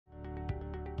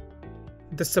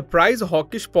The surprise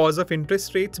hawkish pause of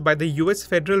interest rates by the US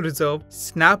Federal Reserve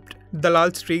snapped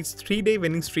Dalal Strait's 3-day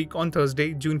winning streak on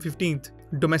Thursday, June 15th.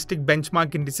 Domestic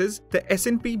benchmark indices, the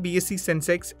S&P BSE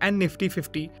Sensex and Nifty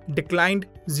 50 declined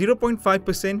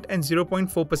 0.5% and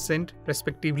 0.4%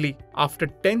 respectively. After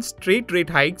 10 straight rate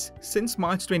hikes since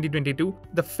March 2022,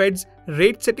 the Fed's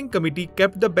rate-setting committee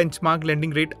kept the benchmark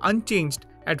lending rate unchanged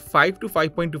at 5 to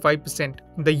 5.25%.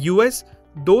 The US,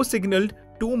 though, signaled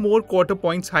 2 more quarter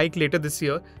points hike later this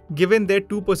year, given their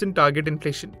 2% target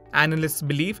inflation. Analysts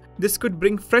believe this could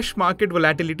bring fresh market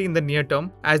volatility in the near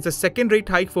term, as the second rate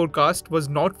hike forecast was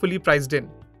not fully priced in.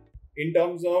 In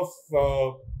terms of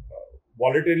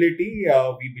volatility,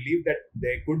 we believe that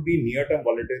there could be near-term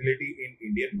volatility in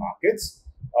Indian markets,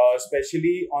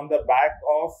 especially on the back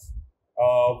of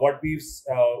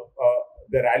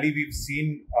the rally we've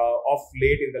seen of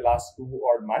late in the last 2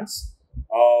 odd months.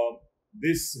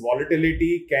 This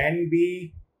volatility can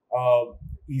be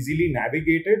easily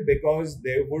navigated because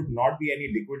there would not be any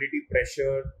liquidity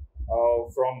pressure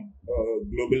from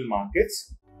global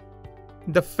markets.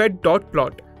 The Fed dot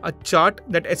plot, a chart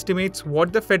that estimates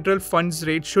what the federal funds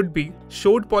rate should be,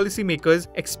 showed policymakers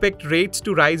expect rates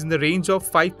to rise in the range of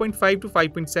 5.5 to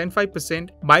 5.75%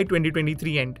 by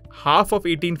 2023 end. Half of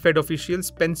 18 Fed officials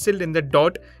penciled in the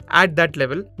dot at that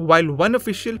level, while one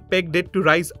official pegged it to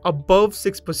rise above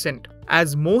 6%.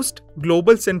 As most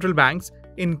global central banks,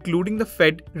 including the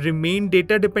Fed, remain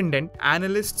data dependent,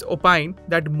 analysts opine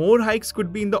that more hikes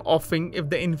could be in the offing if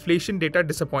the inflation data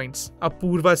disappoints.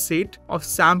 Apurva Seth of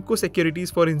Samco Securities,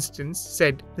 for instance,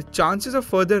 said the chances of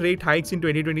further rate hikes in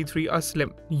 2023 are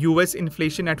slim. US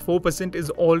inflation at 4% is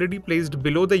already placed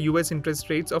below the US interest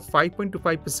rates of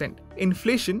 5.25%.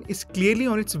 Inflation is clearly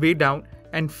on its way down,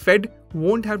 and Fed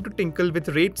won't have to tinkle with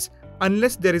rates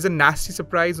unless there is a nasty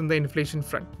surprise on the inflation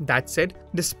front. That said,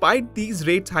 despite these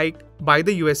rates hiked by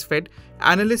the US Fed,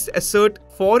 analysts assert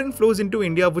foreign flows into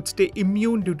India would stay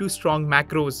immune due to strong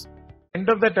macros. End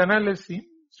of the tunnel is seen.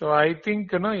 So I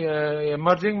think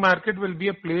emerging market will be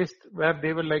a place where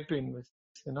they will like to invest.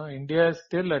 India is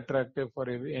still attractive for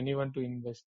anyone to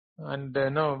invest. And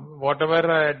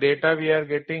whatever data we are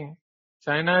getting,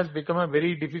 China has become a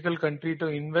very difficult country to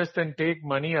invest and take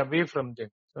money away from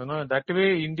them. So that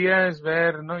way India is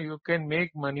where you can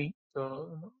make money. So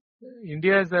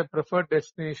India is a preferred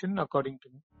destination according to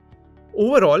me.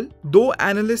 Overall, though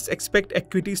analysts expect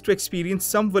equities to experience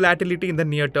some volatility in the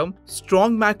near term,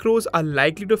 strong macros are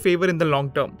likely to favor in the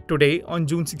long term. Today, on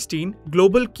June 16,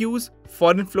 global cues,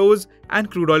 foreign flows,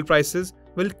 and crude oil prices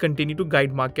will continue to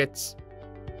guide markets.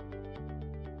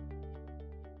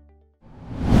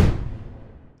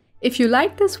 If you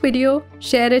like this video,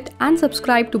 share it and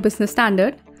subscribe to Business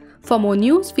Standard. For more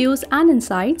news, views and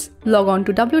insights, log on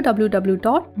to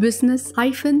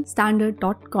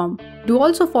www.business-standard.com. Do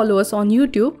also follow us on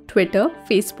YouTube, Twitter,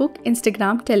 Facebook,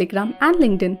 Instagram, Telegram and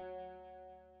LinkedIn.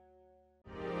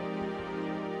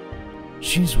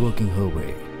 She's working her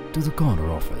way to the corner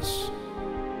office.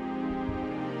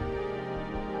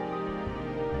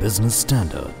 Business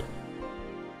Standard.